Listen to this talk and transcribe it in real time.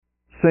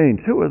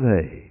saints. Who are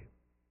they?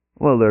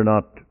 Well, they're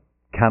not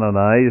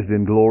canonized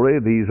in glory.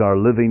 These are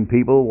living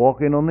people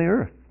walking on the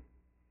earth.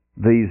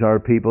 These are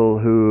people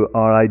who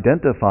are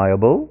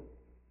identifiable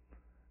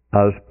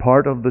as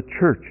part of the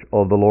church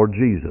of the Lord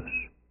Jesus.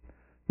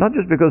 Not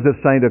just because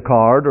they've signed a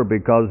card or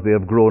because they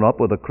have grown up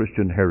with a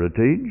Christian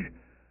heritage,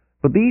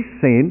 but these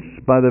saints,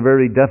 by the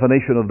very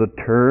definition of the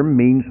term,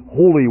 means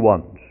holy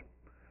ones.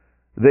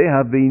 They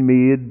have been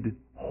made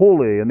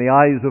holy in the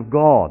eyes of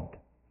God.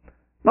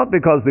 Not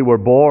because they were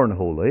born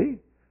holy,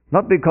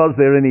 not because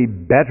they're any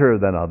better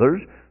than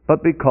others,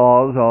 but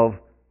because of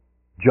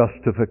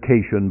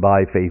justification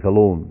by faith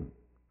alone,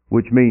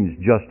 which means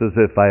just as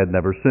if I had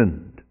never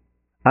sinned.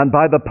 And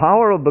by the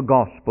power of the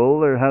gospel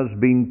there has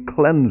been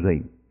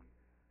cleansing.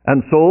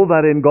 And so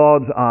that in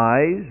God's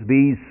eyes,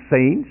 these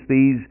saints,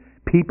 these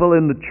people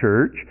in the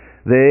church,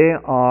 they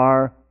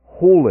are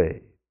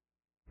holy,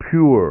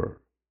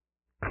 pure,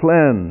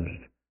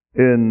 cleansed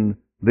in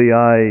the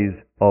eyes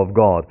of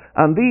God.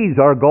 And these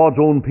are God's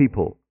own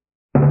people.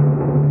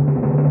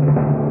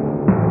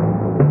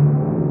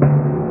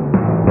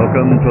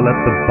 Welcome to Let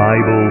the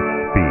Bible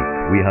Speak.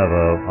 We have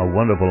a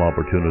wonderful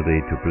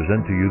opportunity to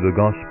present to you the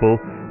gospel.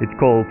 It's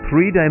called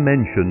Three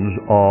Dimensions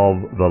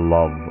of the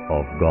Love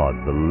of God.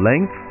 The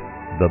length,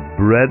 the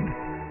breadth,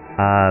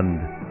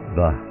 and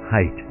the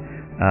height.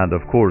 And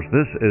of course,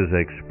 this is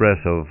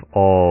expressive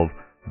of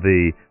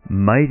the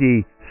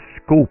mighty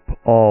scope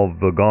of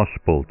the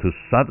gospel to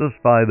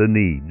satisfy the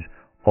needs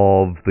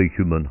of the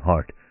human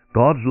heart.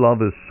 God's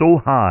love is so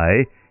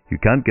high, you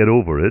can't get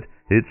over it.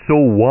 It's so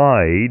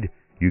wide,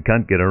 you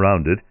can't get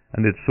around it.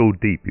 And it's so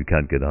deep, you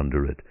can't get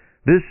under it.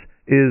 This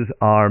is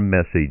our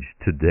message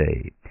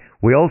today.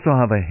 We also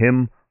have a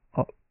hymn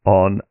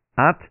on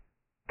At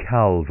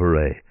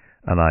Calvary.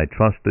 And I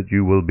trust that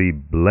you will be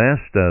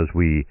blessed as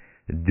we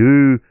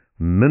do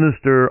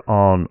minister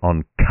on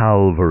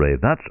Calvary.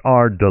 That's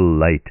our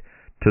delight,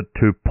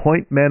 to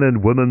point men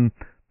and women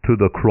to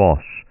the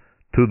cross,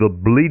 to the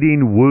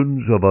bleeding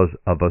wounds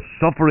of a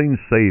suffering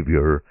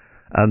Savior,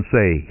 and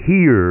say,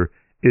 here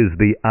is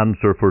the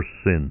answer for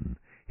sin.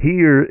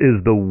 Here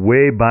is the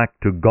way back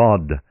to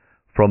God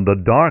from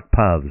the dark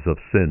paths of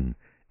sin.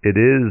 It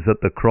is at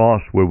the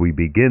cross where we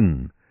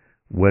begin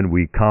when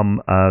we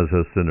come as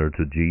a sinner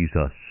to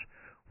Jesus.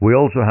 We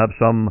also have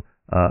some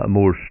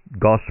more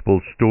gospel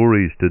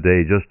stories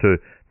today just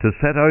to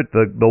set out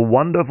the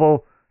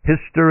wonderful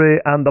history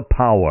and the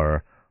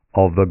power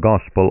of the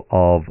gospel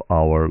of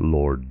our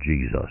Lord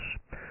Jesus.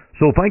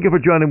 So thank you for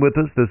joining with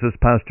us. This is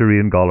Pastor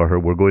Ian Gallagher.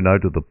 We're going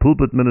out to the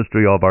pulpit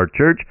ministry of our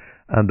church,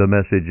 and the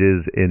message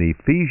is in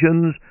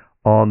Ephesians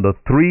on the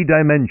three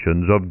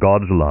dimensions of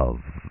God's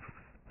love.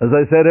 As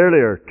I said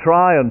earlier,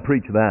 try and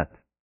preach that.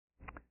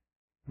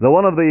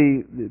 One of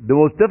the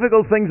most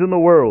difficult things in the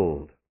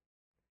world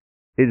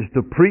is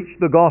to preach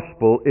the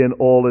gospel in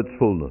all its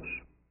fullness,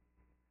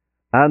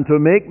 and to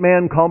make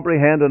men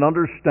comprehend and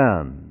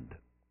understand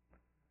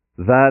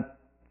that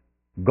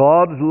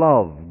God's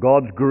love,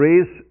 God's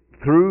grace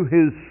through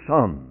His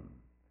Son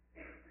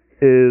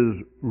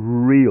is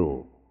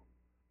real.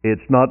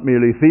 It's not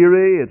merely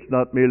theory, it's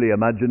not merely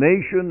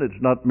imagination,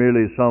 it's not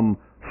merely some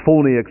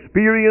phony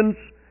experience.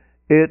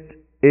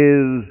 It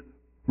is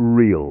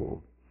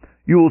real.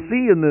 You will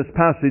see in this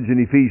passage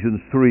in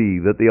Ephesians 3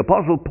 that the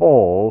Apostle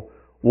Paul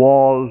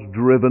was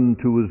driven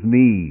to his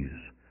knees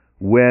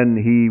when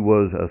he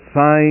was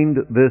assigned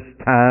this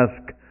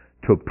task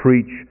to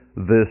preach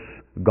this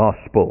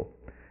gospel.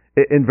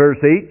 In verse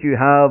 8 you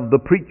have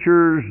the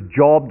preacher's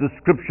job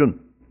description,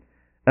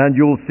 and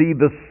you'll see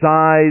the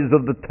size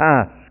of the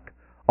task.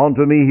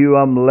 Unto me who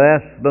am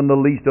less than the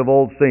least of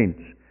all saints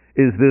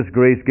is this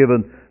grace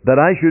given, that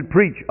I should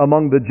preach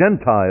among the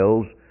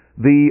Gentiles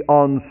the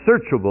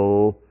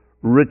unsearchable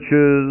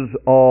riches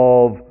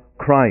of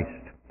Christ.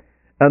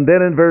 And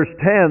then in verse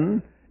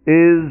 10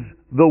 is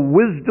the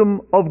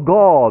wisdom of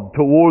God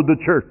toward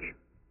the church,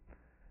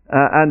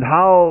 and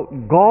how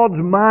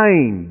God's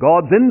mind,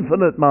 God's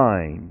infinite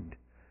mind,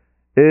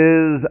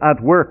 is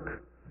at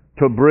work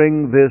to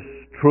bring this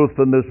truth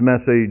and this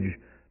message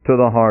to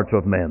the hearts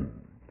of men.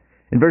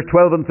 In verse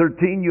 12 and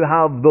 13 you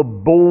have the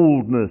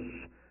boldness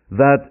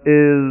that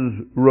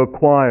is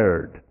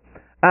required.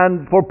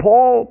 And for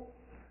Paul,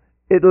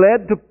 it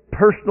led to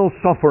personal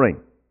suffering.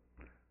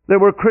 There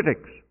were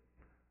critics.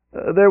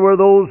 There were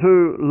those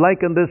who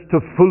likened this to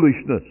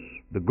foolishness.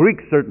 The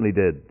Greeks certainly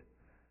did.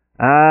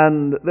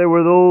 And there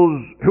were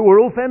those who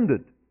were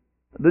offended.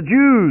 The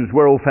Jews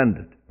were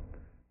offended.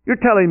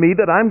 You're telling me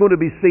that I'm going to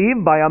be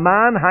saved by a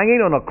man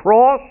hanging on a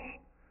cross,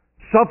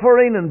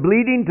 suffering and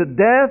bleeding to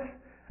death,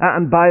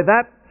 and by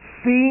that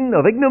scene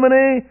of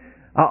ignominy,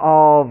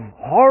 of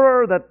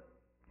horror, that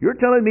you're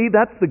telling me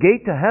that's the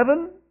gate to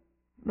heaven?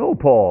 No,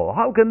 Paul,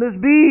 how can this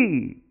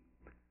be?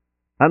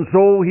 And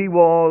so he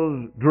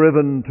was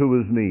driven to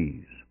his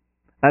knees.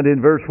 And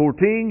in verse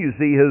 14 you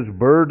see his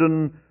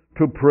burden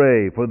to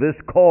pray for this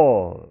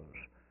cause.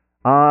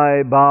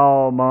 I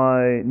bow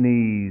my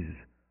knees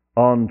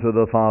unto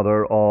the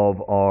Father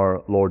of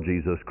our Lord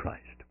Jesus Christ.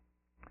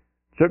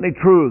 Certainly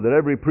true that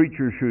every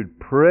preacher should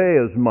pray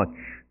as much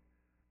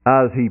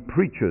as he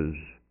preaches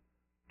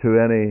to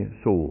any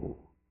soul.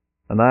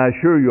 And I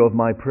assure you of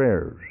my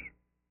prayers.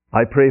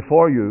 I pray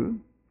for you,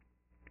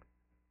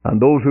 and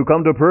those who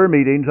come to prayer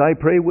meetings, I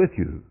pray with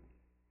you.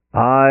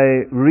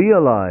 I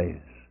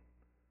realize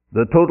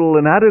the total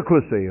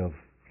inadequacy of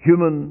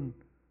human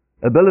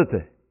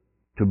ability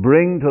to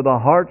bring to the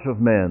hearts of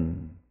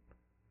men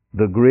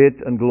the great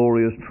and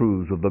glorious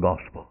truths of the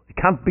gospel. It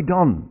can't be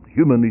done,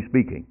 humanly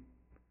speaking.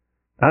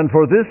 And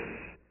for this,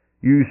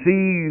 you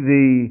see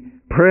the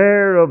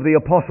prayer of the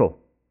apostle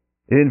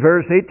in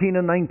verse 18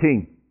 and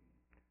 19.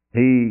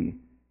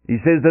 He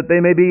says that they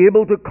may be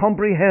able to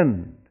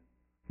comprehend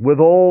with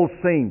all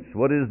saints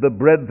what is the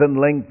breadth and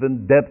length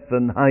and depth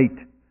and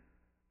height,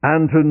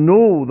 and to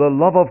know the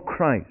love of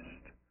Christ,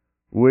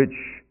 which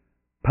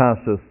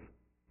passeth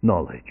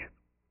knowledge.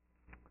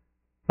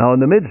 Now, in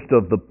the midst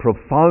of the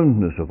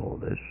profoundness of all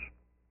this,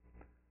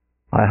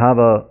 I have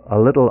a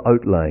little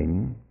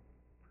outline,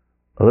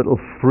 a little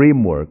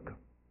framework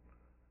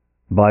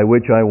by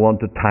which I want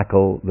to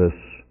tackle this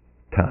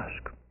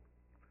task.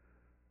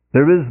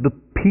 There is the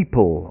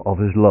people of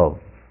his love.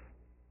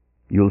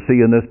 You'll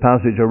see in this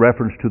passage a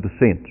reference to the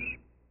saints.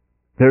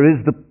 There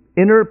is the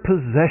inner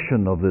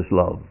possession of this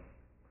love.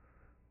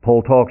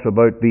 Paul talks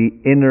about the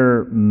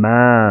inner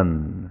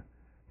man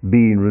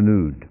being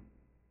renewed.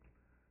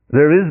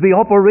 There is the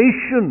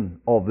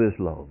operation of this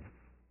love,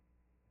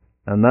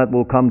 and that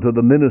will come to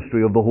the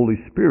ministry of the Holy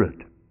Spirit.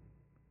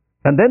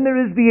 And then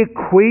there is the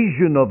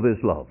equation of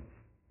this love.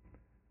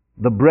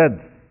 The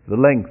breadth, the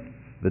length,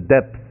 the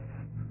depth,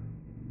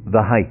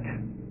 the height.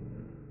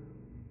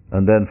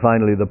 And then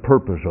finally the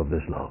purpose of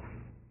this love.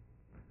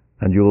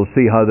 And you will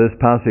see how this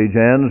passage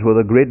ends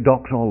with a great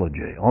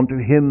doxology. Unto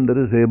him that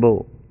is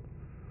able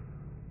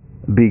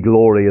be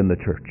glory in the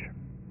church.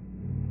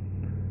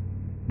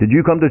 Did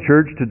you come to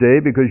church today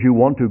because you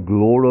want to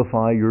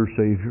glorify your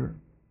Savior?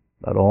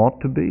 That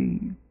ought to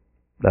be.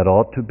 That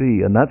ought to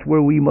be. And that's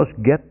where we must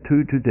get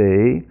to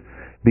today.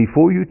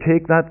 Before you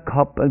take that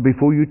cup and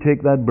before you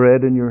take that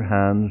bread in your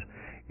hands,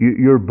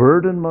 your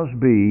burden must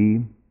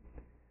be,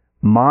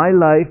 my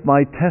life,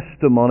 my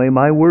testimony,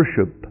 my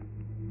worship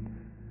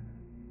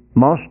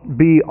must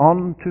be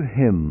unto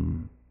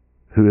him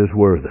who is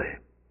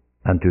worthy,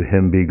 and to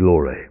him be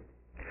glory.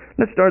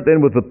 Let's start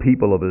then with the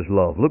people of his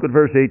love. Look at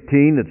verse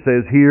 18. It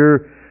says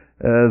here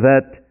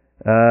that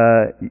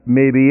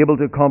may be able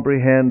to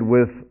comprehend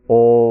with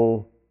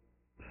all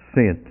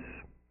saints.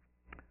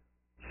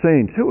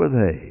 Saints, who are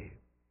they?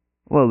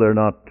 Well, they're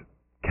not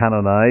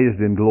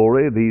canonized in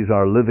glory. These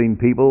are living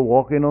people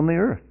walking on the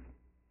earth.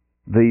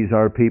 These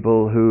are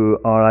people who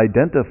are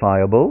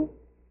identifiable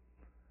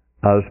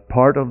as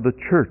part of the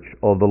church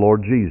of the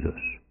Lord Jesus.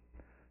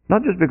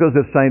 Not just because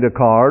they've signed a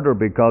card or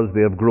because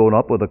they have grown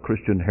up with a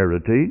Christian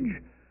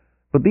heritage,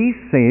 but these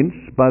saints,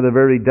 by the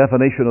very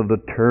definition of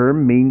the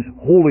term, means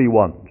holy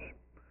ones.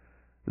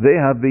 They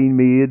have been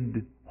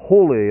made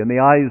holy in the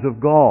eyes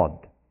of God.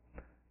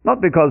 Not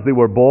because they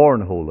were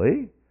born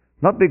holy,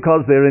 not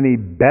because they're any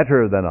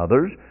better than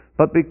others,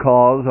 but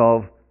because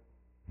of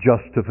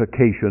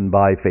justification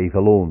by faith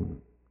alone,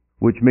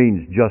 which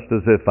means just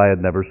as if I had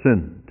never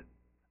sinned.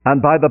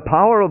 And by the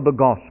power of the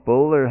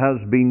gospel there has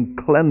been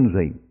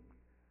cleansing.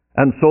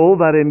 And so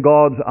that in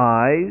God's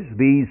eyes,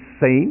 these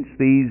saints,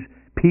 these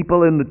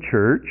people in the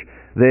church,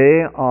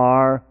 they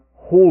are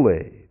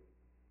holy,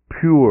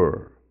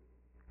 pure,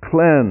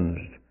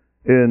 cleansed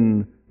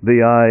in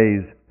the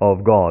eyes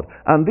of God.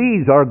 And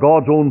these are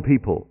God's own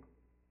people.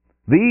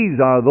 These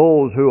are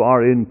those who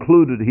are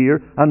included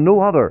here and no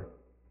other.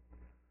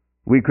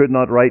 We could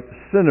not write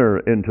sinner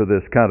into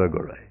this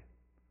category.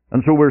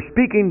 And so we're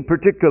speaking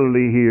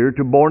particularly here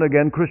to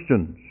born-again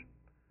Christians,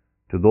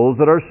 to those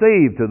that are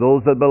saved, to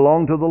those that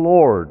belong to the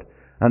Lord,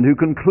 and who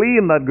can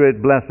claim that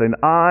great blessing.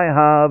 I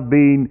have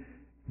been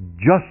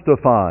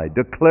justified,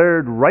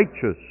 declared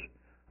righteous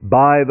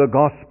by the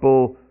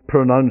gospel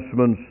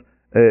pronouncements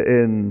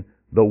in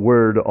the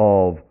word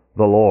of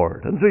the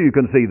Lord. And so you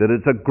can see that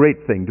it's a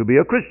great thing to be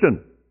a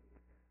Christian.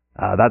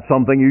 That's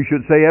something you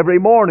should say every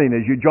morning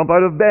as you jump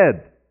out of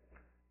bed.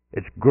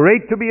 It's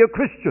great to be a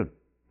Christian.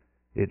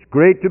 It's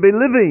great to be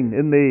living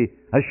in the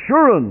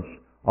assurance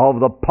of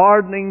the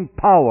pardoning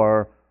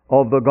power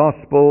of the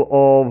gospel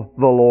of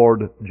the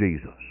Lord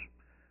Jesus.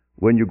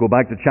 When you go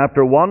back to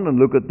chapter 1 and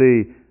look at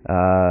the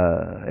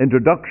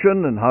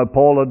introduction and how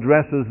Paul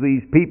addresses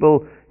these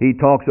people, he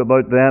talks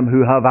about them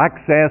who have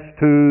access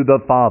to the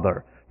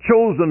Father,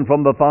 chosen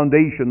from the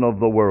foundation of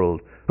the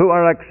world, who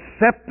are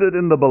accepted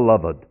in the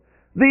beloved.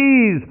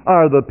 These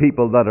are the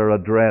people that are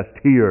addressed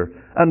here,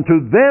 and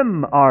to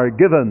them are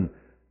given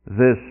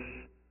this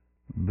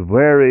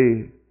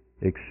very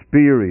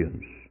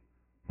experience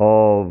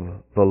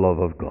of the love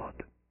of God.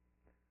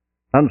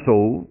 And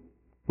so,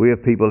 we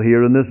have people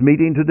here in this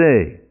meeting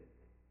today,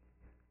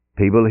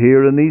 people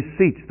here in these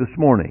seats this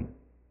morning,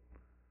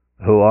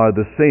 who are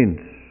the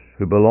saints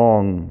who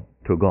belong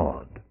to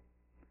God.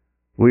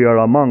 We are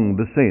among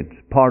the saints,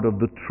 part of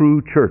the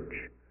true church,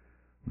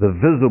 the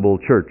visible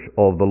church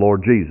of the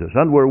Lord Jesus,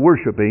 and we're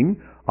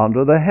worshiping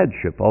under the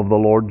headship of the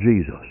Lord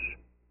Jesus.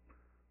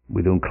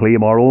 We don't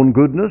claim our own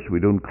goodness. We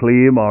don't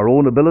claim our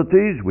own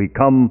abilities. We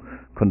come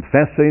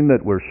confessing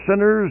that we're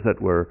sinners,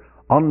 that we're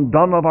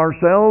undone of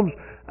ourselves,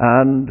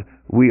 and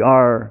we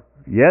are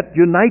yet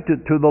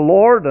united to the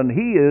Lord, and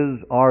He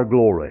is our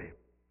glory.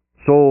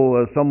 So,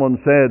 as someone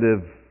said,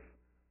 if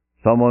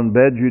someone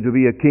begs you to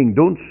be a king,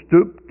 don't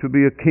stoop to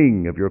be a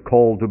king if you're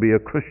called to be a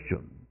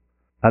Christian.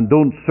 And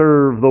don't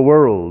serve the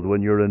world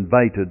when you're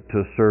invited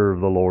to serve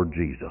the Lord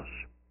Jesus.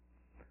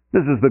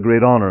 This is the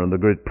great honor and the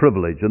great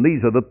privilege, and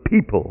these are the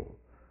people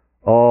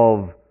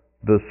of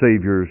the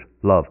Savior's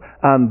love.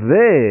 And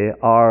they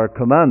are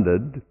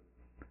commanded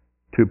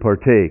to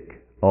partake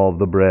of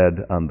the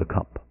bread and the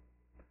cup.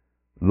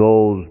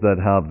 Those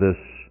that have this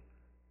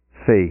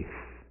faith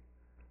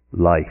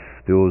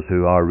life, those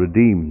who are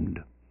redeemed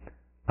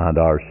and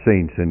are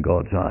saints in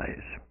God's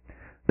eyes.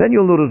 Then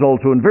you'll notice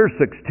also in verse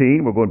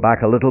 16, we're going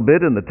back a little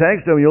bit in the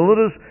text, and you'll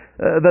notice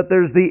that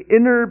there's the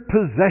inner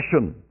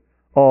possession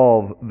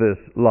of this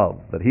love,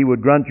 that He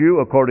would grant you,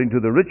 according to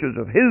the riches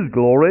of His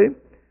glory,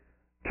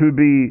 to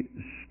be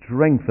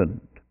strengthened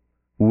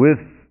with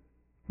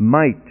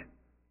might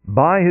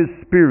by His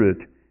Spirit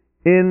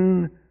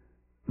in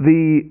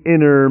the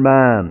inner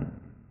man.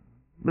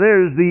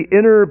 There's the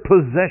inner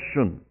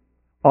possession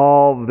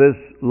of this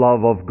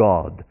love of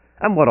God.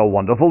 And what a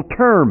wonderful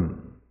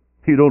term.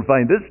 You don't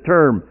find this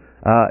term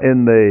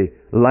in the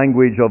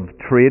language of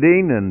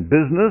trading and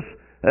business.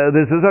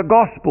 This is a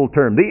gospel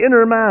term, the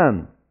inner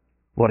man.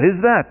 What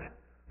is that?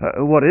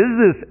 What is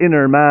this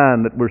inner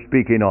man that we're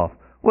speaking of?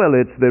 Well,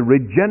 it's the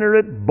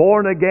regenerate,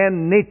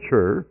 born-again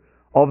nature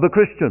of the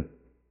Christian.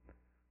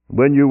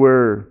 When you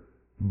were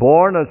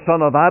born a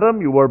son of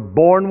Adam, you were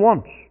born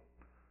once.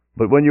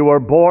 But when you were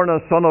born a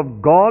son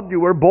of God,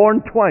 you were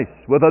born twice,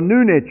 with a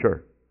new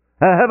nature,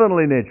 a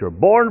heavenly nature,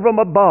 born from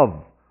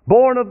above,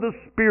 born of the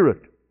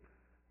Spirit.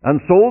 And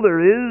so there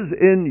is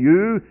in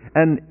you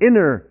an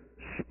inner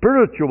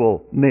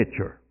spiritual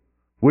nature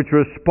which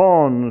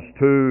responds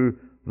to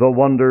the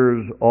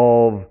wonders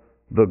of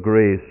the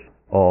grace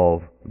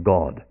of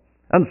God.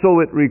 And so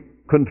it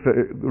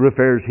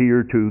refers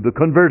here to the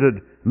converted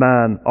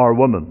man or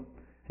woman.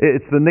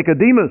 It's the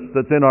Nicodemus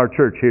that's in our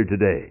church here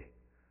today,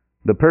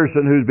 the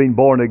person who's been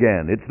born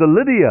again. It's the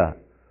Lydia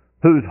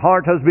whose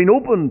heart has been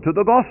opened to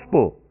the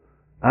gospel,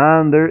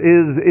 and there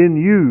is in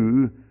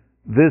you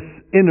this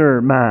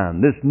inner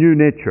man, this new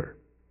nature.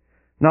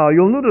 Now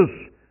you'll notice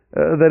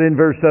that in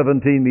verse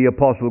 17 the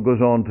apostle goes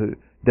on to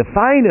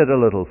define it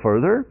a little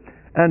further,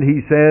 and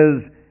he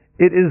says,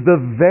 it is the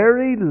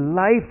very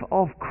life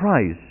of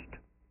Christ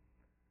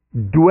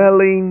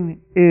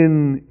dwelling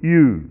in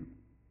you.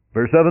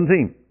 Verse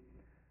 17,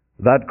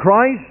 that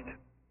Christ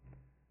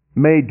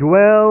may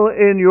dwell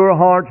in your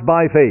hearts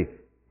by faith.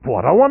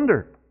 What a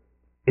wonder!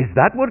 Is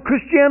that what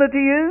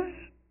Christianity is?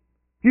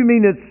 You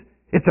mean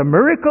it's a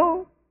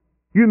miracle?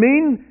 You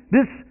mean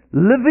this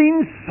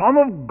living Son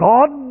of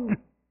God,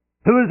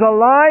 who is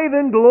alive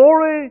in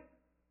glory,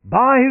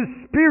 by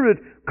His Spirit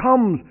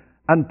comes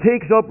and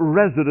takes up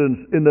residence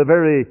in the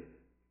very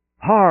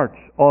hearts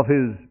of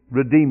His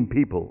redeemed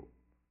people?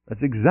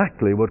 That's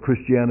exactly what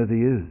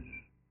Christianity is.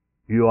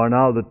 You are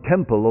now the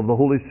temple of the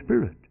Holy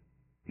Spirit.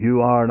 You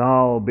are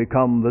now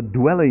become the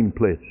dwelling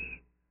place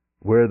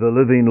where the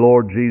living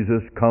Lord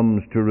Jesus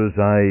comes to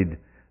reside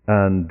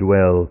and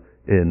dwell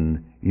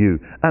in you.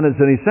 And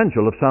it's an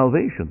essential of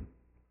salvation.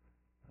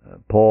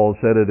 Paul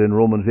said it in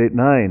Romans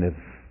 8:9, if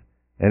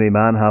any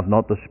man have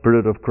not the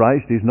Spirit of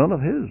Christ, he's none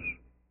of His.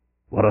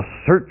 What a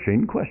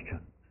searching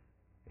question.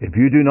 If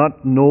you do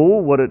not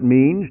know what it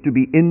means to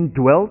be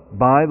indwelt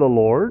by the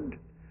Lord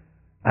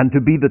and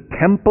to be the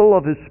temple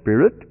of His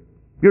Spirit,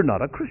 you're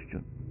not a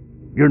Christian.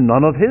 You're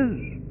none of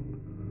His.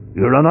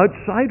 You're an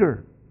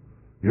outsider.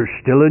 You're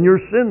still in your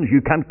sins.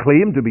 You can't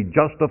claim to be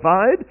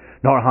justified,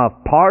 nor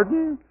have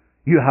pardon.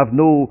 You have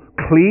no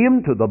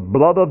claim to the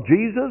blood of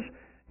Jesus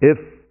if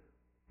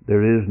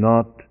there is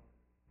not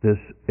this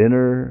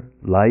inner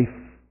life,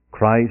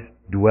 Christ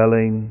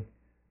dwelling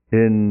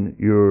in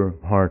your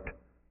heart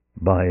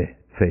by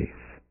faith.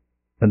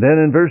 And then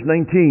in verse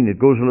 19 it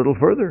goes a little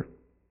further.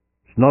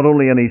 It's not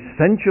only an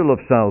essential of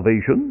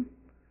salvation,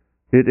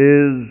 it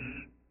is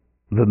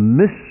the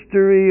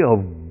mystery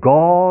of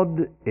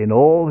God in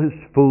all His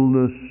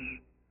fullness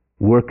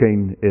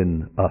working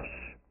in us.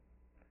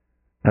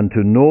 And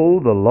to know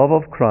the love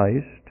of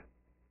Christ,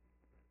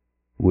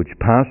 which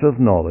passeth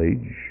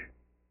knowledge,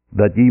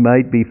 that ye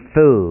might be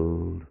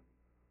filled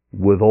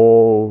with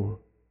all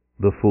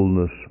the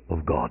fullness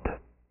of God.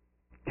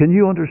 Can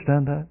you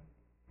understand that?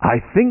 I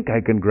think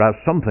I can grasp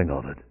something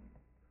of it.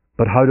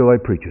 But how do I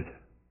preach it?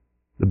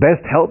 The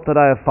best help that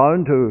I have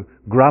found to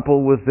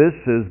grapple with this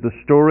is the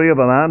story of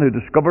a man who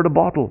discovered a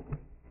bottle.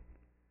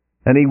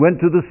 And he went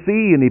to the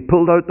sea and he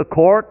pulled out the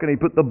cork and he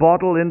put the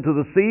bottle into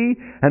the sea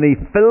and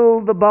he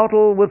filled the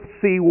bottle with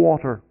sea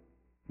water.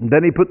 And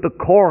then he put the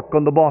cork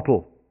on the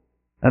bottle.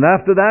 And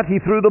after that he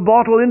threw the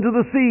bottle into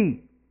the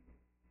sea.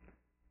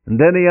 And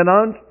then he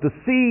announced, the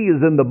sea is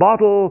in the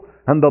bottle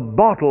and the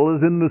bottle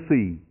is in the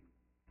sea.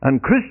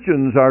 And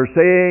Christians are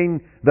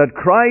saying that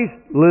Christ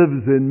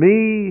lives in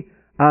me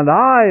and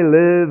I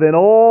live in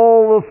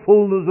all the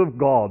fullness of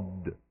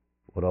God.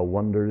 What a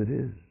wonder it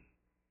is.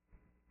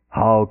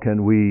 How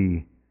can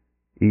we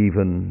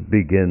even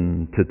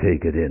begin to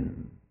take it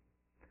in?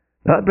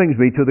 That brings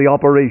me to the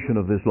operation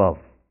of this love.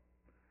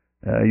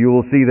 You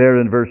will see there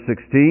in verse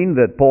 16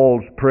 that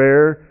Paul's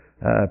prayer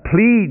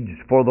pleads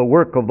for the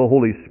work of the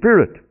Holy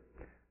Spirit,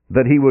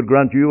 that He would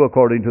grant you,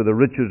 according to the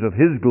riches of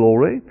His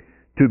glory,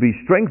 to be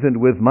strengthened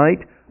with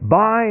might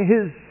by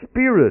His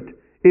Spirit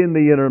in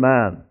the inner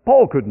man.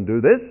 Paul couldn't do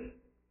this.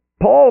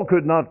 Paul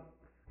could not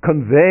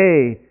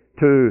convey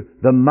to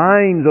the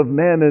minds of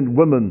men and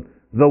women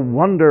the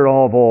wonder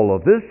of all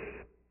of this.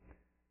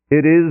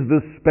 It is the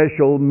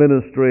special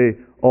ministry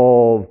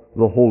of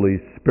the Holy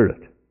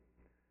Spirit.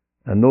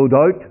 And no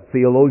doubt,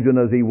 theologian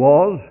as he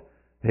was,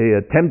 he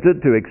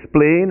attempted to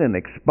explain and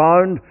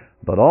expound,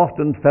 but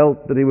often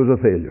felt that he was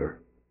a failure.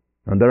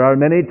 And there are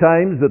many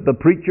times that the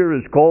preacher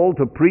is called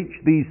to preach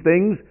these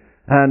things,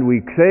 and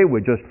we say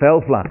we just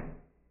fell flat.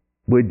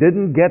 We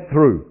didn't get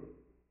through.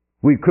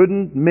 We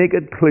couldn't make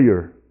it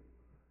clear.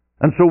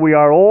 And so we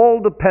are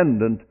all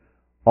dependent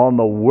on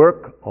the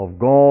work of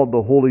God,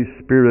 the Holy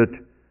Spirit,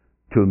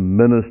 to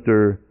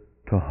minister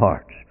to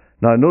hearts.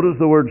 Now notice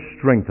the word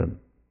strengthen.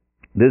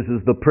 This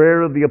is the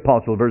prayer of the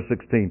apostle, verse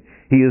 16.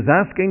 He is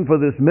asking for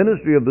this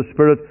ministry of the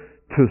Spirit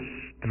to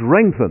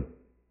strengthen,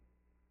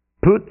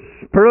 put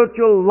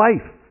spiritual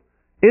life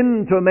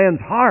into men's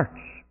hearts,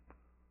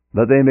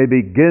 that they may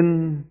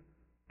begin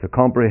to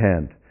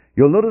comprehend.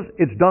 You'll notice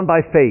it's done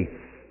by faith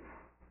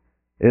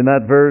in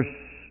that verse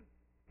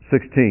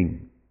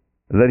 16.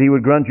 That He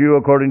would grant you,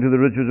 according to the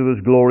riches of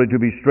His glory, to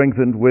be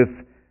strengthened with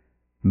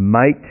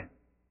might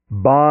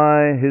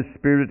by His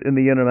Spirit in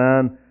the inner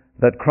man,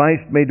 that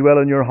Christ may dwell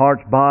in your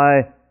hearts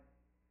by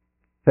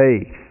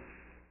faith.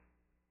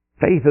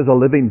 Faith is a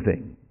living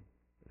thing.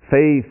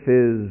 Faith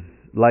is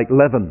like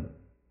leaven.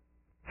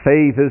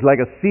 Faith is like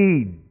a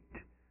seed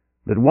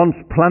that once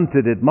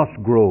planted, it must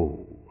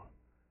grow.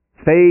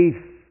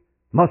 Faith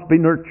must be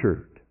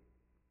nurtured.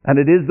 And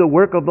it is the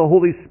work of the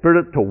Holy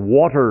Spirit to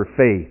water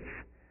faith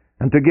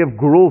and to give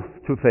growth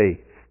to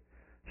faith,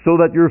 so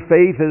that your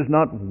faith is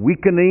not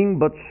weakening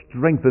but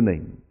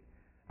strengthening,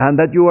 and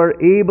that you are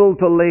able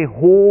to lay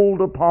hold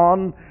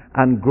upon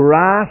and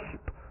grasp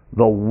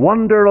the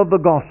wonder of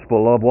the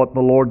gospel of what the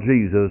Lord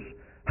Jesus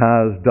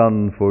has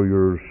done for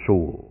your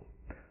soul.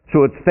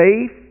 So it's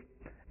faith,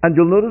 and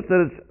you'll notice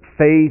that it's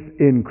faith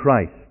in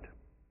Christ.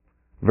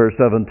 Verse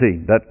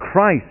 17, that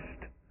Christ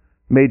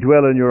may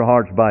dwell in your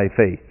hearts by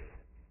faith.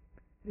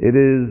 It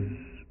is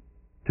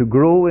to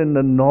grow in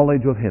the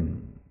knowledge of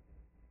Him.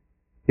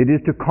 It is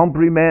to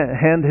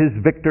comprehend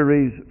His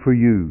victories for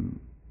you,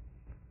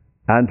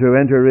 and to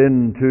enter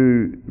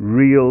into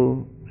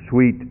real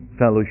sweet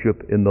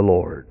fellowship in the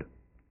Lord.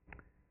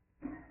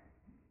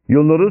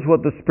 You'll notice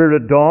what the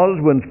Spirit does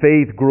when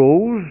faith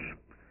grows.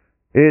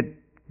 It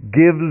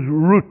gives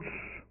roots,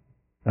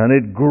 and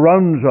it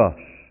grounds us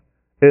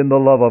in the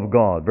love of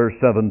God. Verse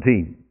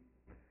 17.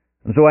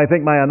 And so I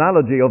think my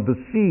analogy of the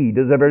seed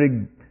is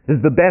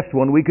the best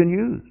one we can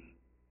use.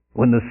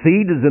 When the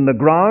seed is in the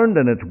ground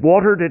and it's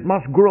watered, it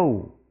must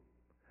grow.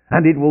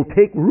 And it will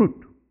take root.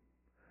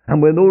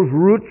 And when those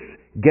roots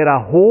get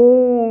a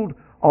hold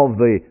of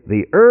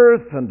the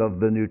earth and of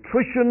the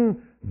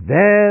nutrition,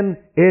 then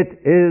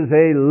it is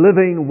a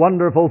living,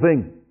 wonderful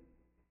thing.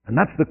 And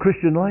that's the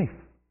Christian life.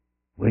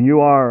 When you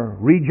are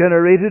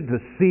regenerated,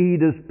 the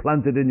seed is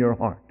planted in your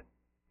heart.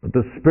 But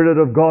the Spirit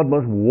of God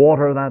must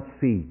water that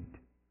seed.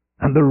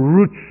 And the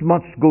roots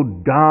must go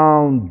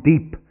down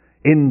deep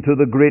into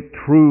the great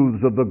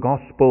truths of the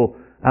gospel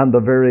and the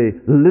very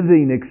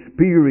living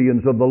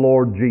experience of the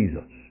Lord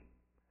Jesus.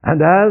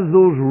 And as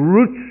those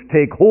roots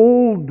take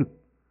hold,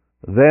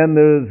 then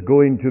there's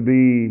going to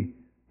be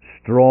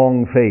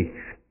strong faith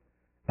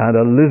and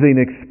a living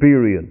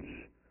experience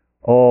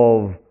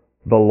of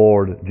the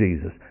Lord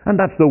Jesus. And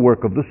that's the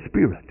work of the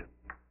Spirit.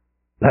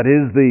 That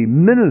is the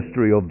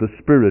ministry of the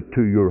Spirit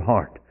to your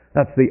heart.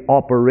 That's the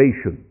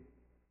operation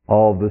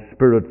of the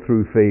Spirit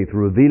through faith,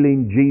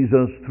 revealing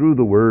Jesus through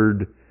the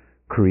Word,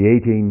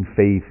 creating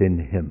faith in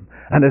Him.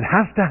 And it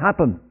has to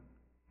happen.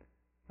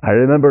 I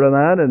remember a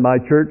man in my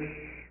church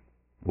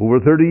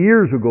over 30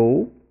 years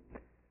ago.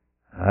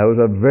 I was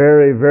a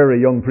very, very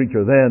young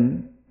preacher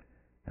then,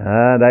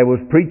 and I was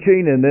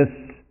preaching in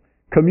this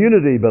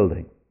community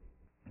building.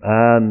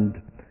 And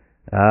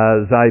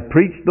as I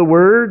preached the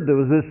Word, there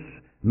was this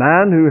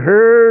man who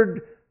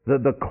heard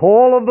the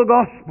call of the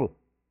gospel.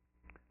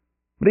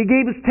 But he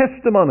gave his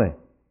testimony.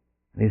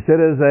 He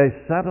said, as I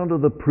sat under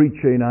the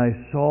preaching,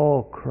 I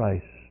saw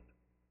Christ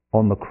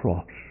on the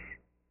cross.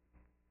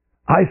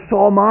 I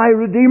saw my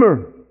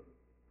Redeemer.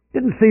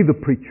 Didn't see the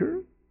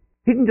preacher.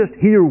 He didn't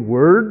just hear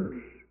words.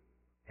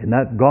 In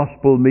that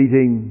gospel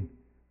meeting,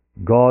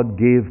 God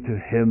gave to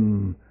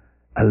him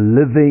a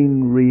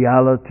living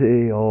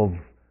reality of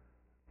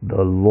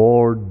the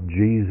Lord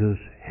Jesus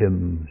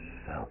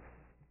Himself.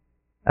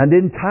 And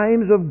in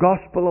times of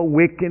gospel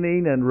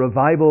awakening and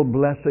revival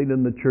blessing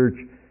in the church,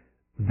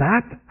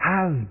 That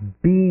has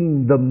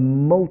been the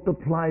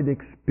multiplied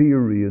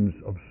experience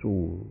of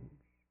souls.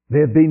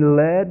 They've been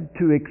led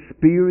to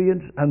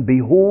experience and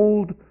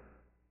behold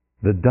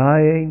the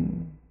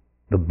dying,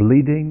 the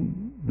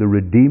bleeding, the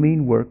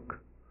redeeming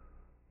work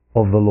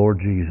of the Lord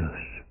Jesus.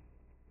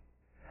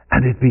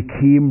 And it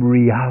became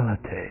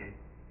reality,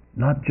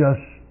 not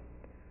just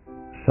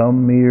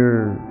some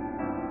mere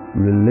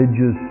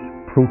religious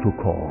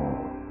protocol.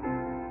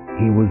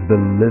 He was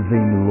the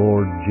living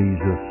Lord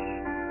Jesus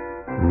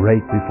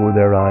right before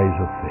their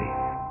eyes of faith.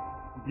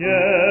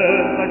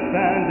 Yes, I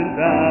stand in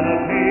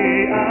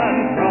vanity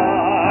and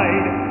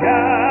pride,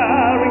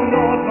 caring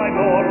not my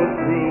Lord was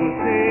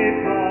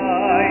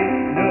crucified,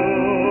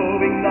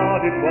 knowing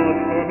not it was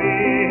for me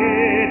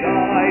he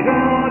died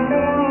on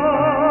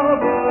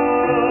Calvary.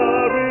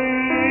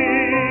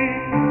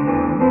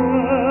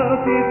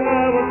 Mercy,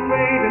 there was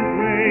great and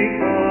great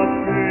was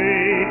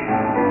great,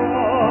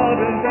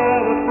 pardon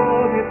there was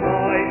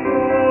multiplied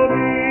for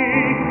me.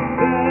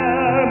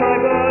 There my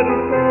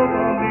burden so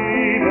on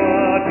liberty.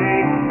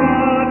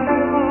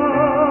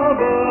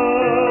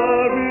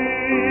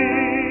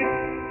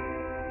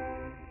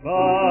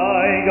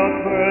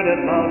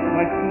 At last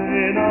my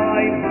sin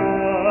I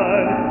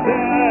heard,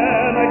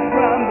 then I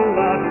tremble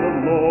at the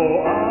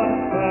law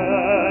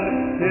unheard,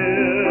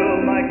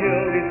 till my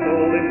guilty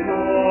soul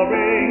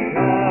imploring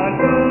can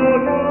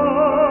go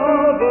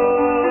Calvary.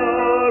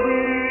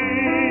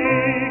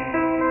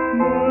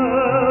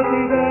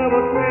 Mercy there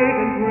was great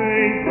and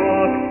great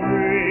was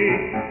free,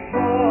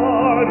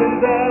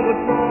 pardon there was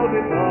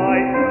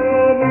multiplied to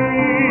me.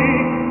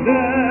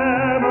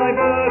 There my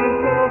burden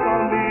so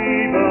found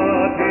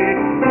liberty.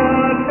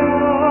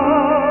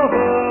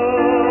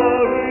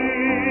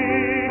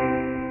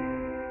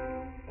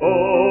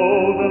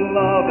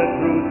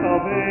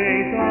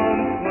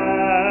 Salvation's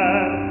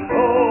plan,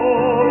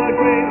 oh, the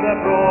grace that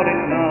brought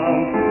it down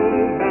to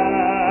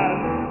man,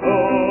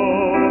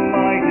 oh, the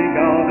mighty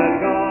God that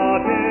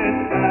got his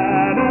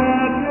hand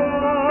at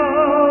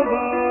Calvary.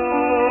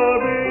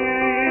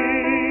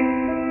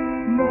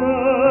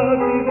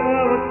 Mercy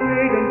there was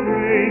great and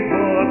great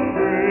was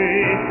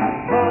free,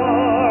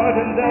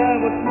 pardon there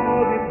was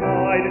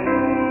multiplied to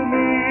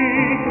me.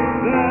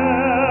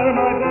 There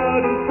my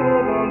burden so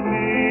on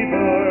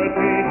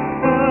liberty.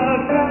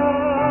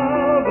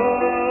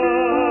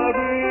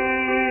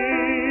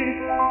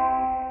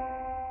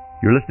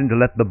 You're listening to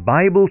Let the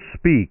Bible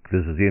Speak.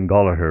 This is Ian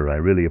Goligher. I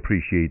really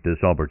appreciate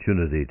this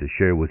opportunity to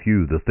share with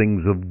you the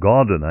things of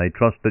God, and I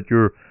trust that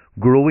you're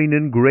growing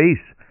in grace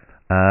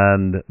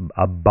and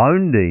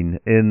abounding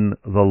in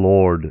the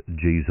Lord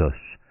Jesus.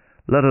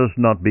 Let us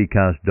not be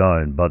cast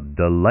down, but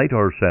delight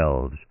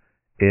ourselves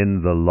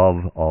in the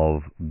love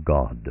of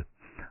God.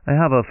 I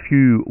have a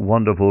few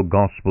wonderful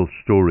gospel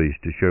stories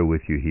to share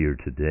with you here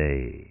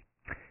today.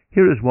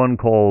 Here is one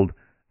called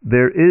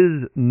There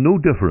Is No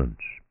Difference.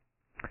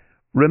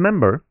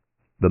 Remember,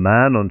 the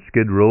man on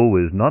Skid Row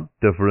is not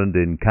different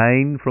in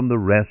kind from the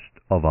rest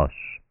of us.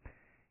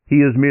 He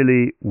is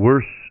merely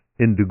worse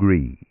in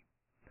degree.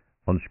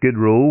 On Skid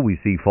Row, we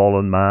see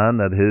fallen man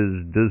at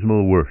his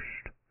dismal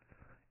worst.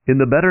 In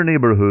the better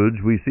neighborhoods,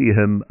 we see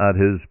him at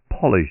his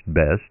polished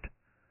best,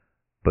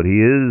 but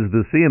he is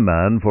the same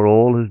man for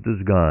all his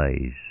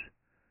disguise.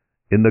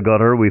 In the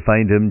gutter, we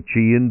find him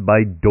chained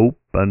by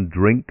dope and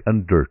drink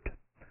and dirt.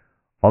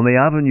 On the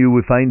avenue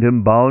we find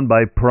him bound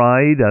by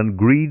pride and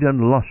greed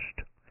and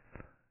lust.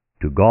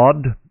 To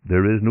God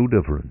there is no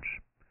difference.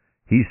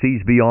 He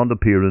sees beyond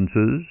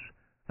appearances,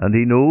 and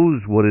he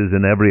knows what is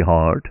in every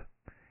heart.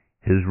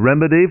 His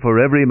remedy for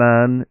every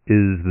man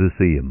is the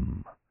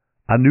same: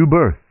 a new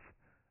birth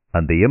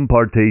and the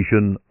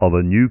impartation of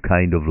a new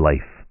kind of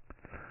life.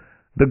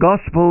 The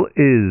gospel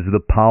is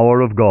the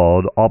power of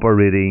God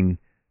operating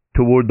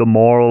toward the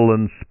moral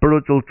and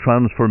spiritual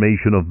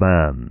transformation of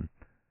man,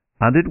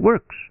 and it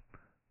works.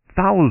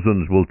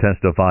 Thousands will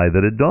testify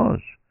that it does.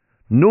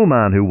 No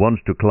man who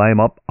wants to climb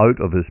up out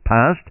of his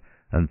past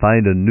and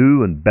find a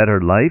new and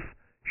better life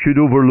should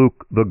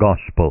overlook the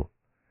gospel.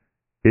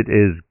 It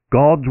is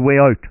God's way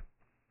out,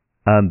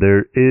 and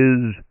there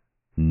is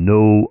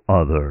no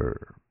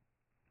other.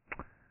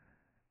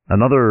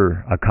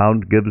 Another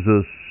account gives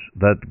us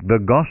that the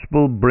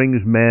gospel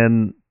brings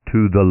men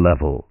to the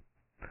level.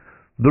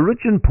 The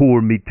rich and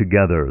poor meet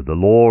together. The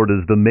Lord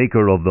is the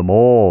maker of them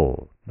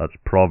all. That's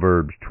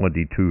Proverbs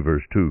 22,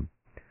 verse 2.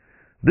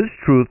 This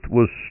truth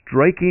was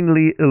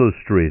strikingly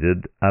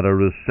illustrated at a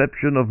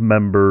reception of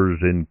members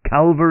in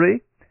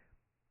Calvary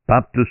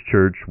Baptist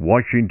Church,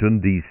 Washington,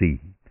 D.C.,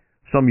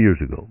 some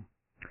years ago.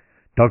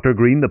 Dr.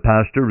 Green, the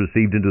pastor,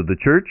 received into the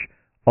church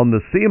on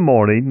the same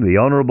morning the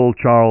Honorable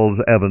Charles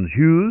Evans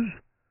Hughes,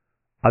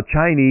 a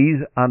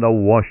Chinese and a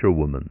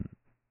washerwoman.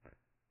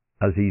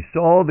 As he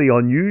saw the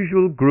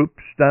unusual group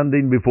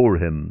standing before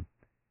him,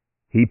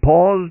 he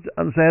paused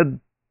and said,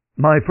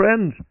 "My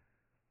friends,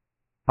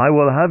 I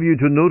will have you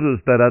to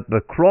notice that at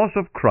the cross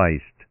of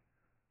Christ,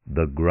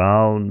 the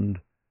ground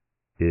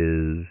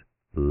is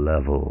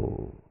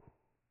level."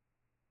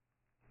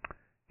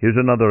 Here's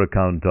another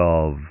account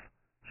of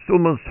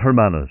Sumus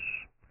Hermanus,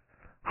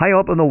 High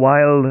up in the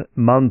wild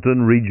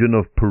mountain region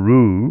of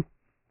Peru,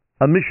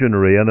 a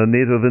missionary and a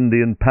native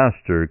Indian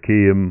pastor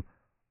came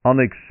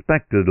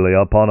unexpectedly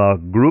upon a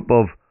group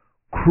of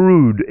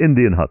crude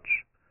Indian huts.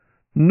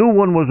 No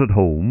one was at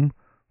home,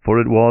 for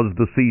it was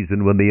the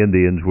season when the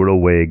Indians were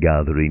away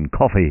gathering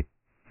coffee.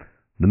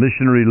 The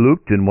missionary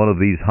looked in one of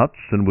these huts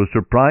and was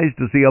surprised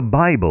to see a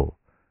Bible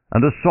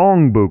and a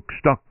songbook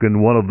stuck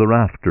in one of the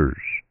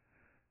rafters.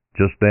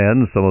 Just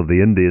then some of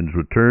the Indians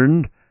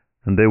returned,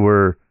 and they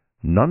were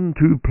none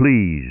too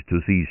pleased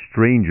to see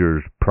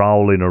strangers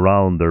prowling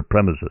around their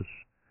premises.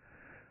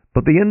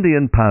 But the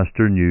Indian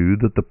pastor knew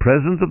that the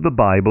presence of the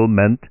Bible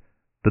meant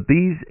that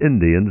these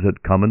Indians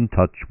had come in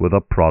touch with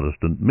a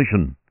Protestant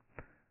mission.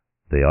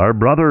 "They are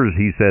brothers,"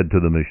 he said to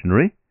the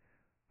missionary.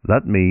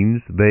 "That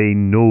means they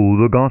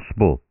know the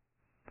gospel."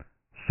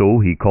 So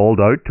he called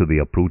out to the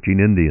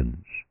approaching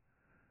Indians,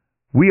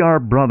 "We are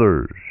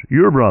brothers,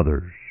 your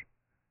brothers."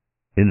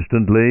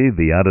 Instantly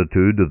the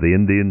attitude of the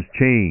Indians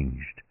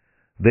changed.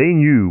 They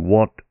knew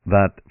what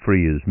that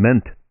phrase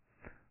meant.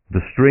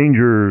 The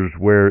strangers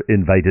were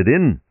invited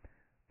in,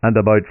 and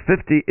about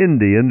 50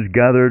 Indians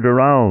gathered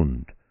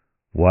around,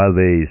 while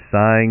they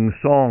sang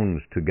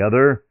songs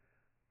together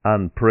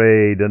and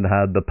prayed and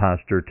had the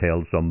pastor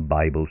tell some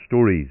Bible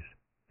stories.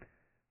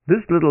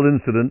 This little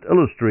incident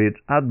illustrates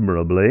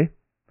admirably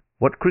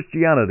what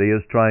Christianity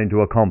is trying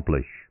to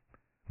accomplish,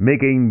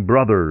 making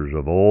brothers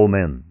of all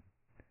men.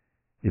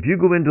 If you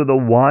go into the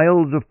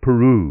wilds of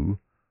Peru,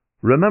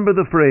 remember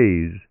the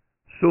phrase,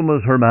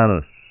 "Somos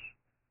hermanos."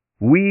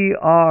 We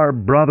are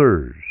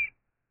brothers.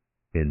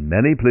 In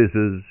many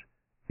places,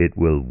 it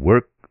will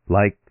work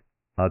like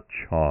a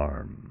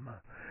charm.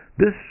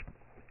 This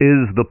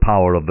is the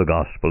power of the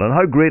gospel, and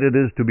how great it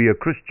is to be a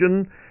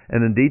Christian,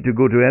 and indeed to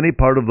go to any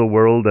part of the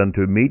world and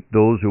to meet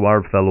those who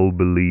are fellow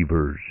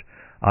believers.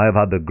 I have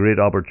had the great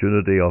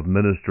opportunity of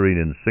ministering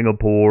in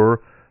Singapore,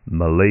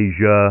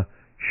 Malaysia,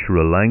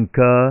 Sri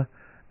Lanka,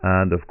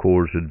 and of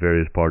course in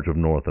various parts of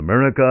North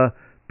America.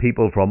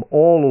 People from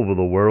all over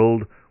the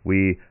world.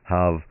 We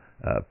have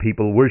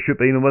people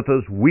worshiping with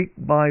us week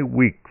by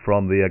week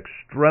from the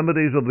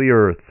extremities of the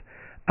earth,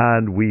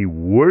 and we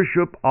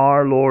worship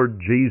our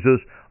Lord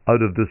Jesus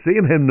out of the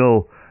same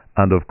hymnal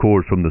and of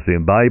course from the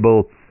same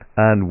Bible,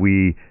 and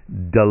we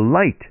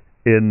delight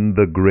in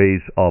the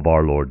grace of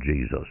our Lord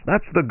Jesus.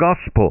 That's the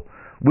gospel.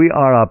 We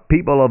are a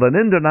people of an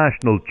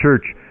international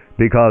church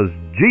because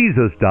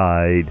Jesus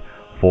died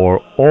for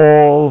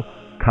all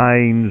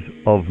kinds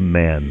of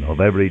men, of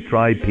every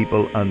tribe,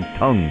 people, and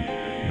tongue.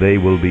 They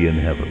will be in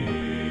heaven.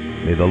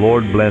 May the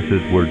Lord bless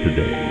His word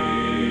today.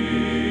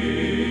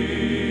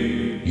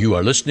 You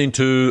are listening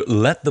to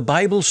Let the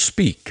Bible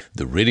Speak,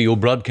 the radio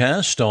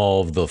broadcast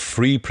of the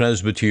Free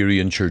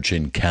Presbyterian Church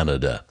in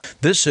Canada.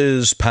 This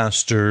is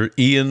Pastor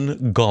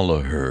Ian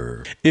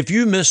Gollaher. If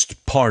you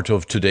missed part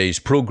of today's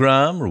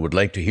program or would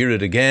like to hear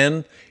it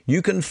again,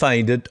 you can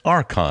find it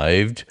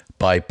archived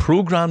by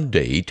program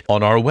date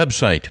on our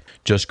website.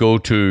 Just go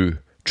to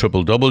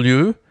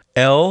www.ltbs.ca,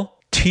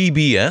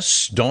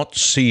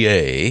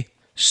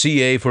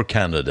 CA for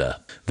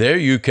Canada. There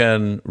you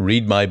can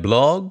read my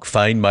blog,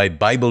 find my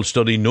Bible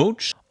study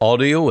notes,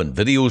 audio and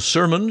video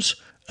sermons,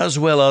 as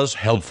well as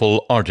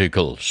helpful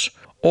articles.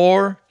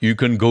 Or you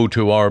can go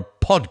to our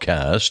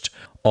podcast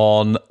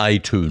on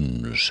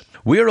iTunes.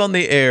 We're on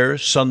the air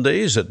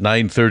Sundays at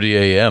 9:30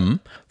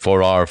 a.m.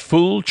 for our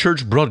full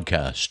church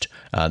broadcast,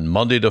 and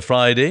Monday to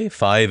Friday,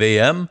 5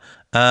 a.m.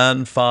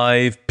 and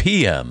 5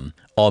 p.m.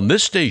 on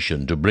this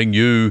station to bring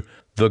you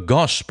the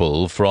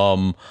gospel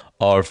from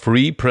our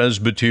Free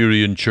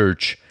Presbyterian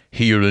Church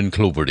here in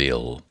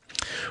Cloverdale.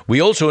 We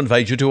also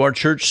invite you to our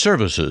church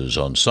services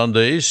on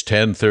Sundays,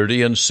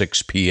 10:30 and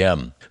 6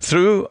 p.m.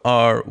 Through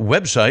our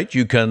website,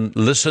 you can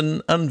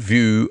listen and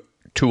view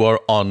to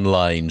our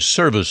online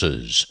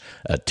services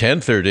at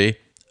 10:30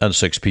 and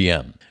 6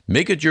 p.m.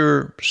 Make it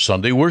your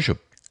Sunday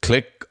worship.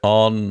 Click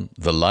on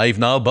the Live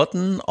Now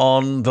button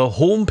on the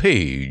home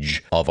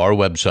page of our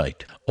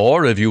website.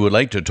 Or if you would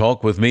like to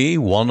talk with me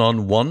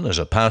one-on-one as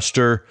a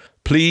pastor,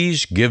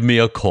 please give me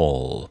a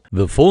call.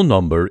 The phone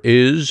number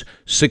is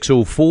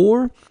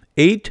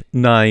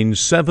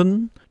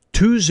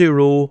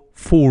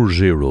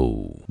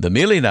 604-897-2040. The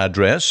mailing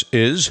address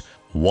is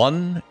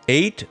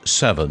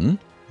 18790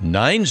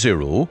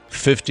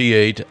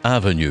 58th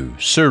Avenue,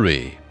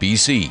 Surrey,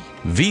 BC,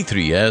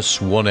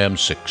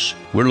 V3S1M6.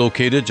 We're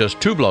located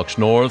just 2 blocks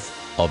north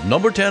of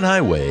number 10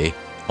 Highway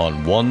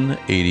on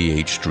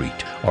 188th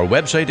Street. Our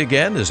website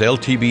again is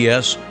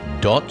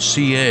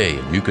ltbs.ca,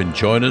 and you can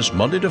join us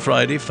Monday to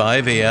Friday,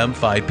 5 a.m.,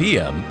 5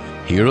 p.m.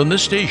 here on the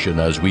station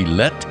as we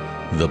let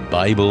the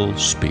Bible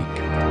speak.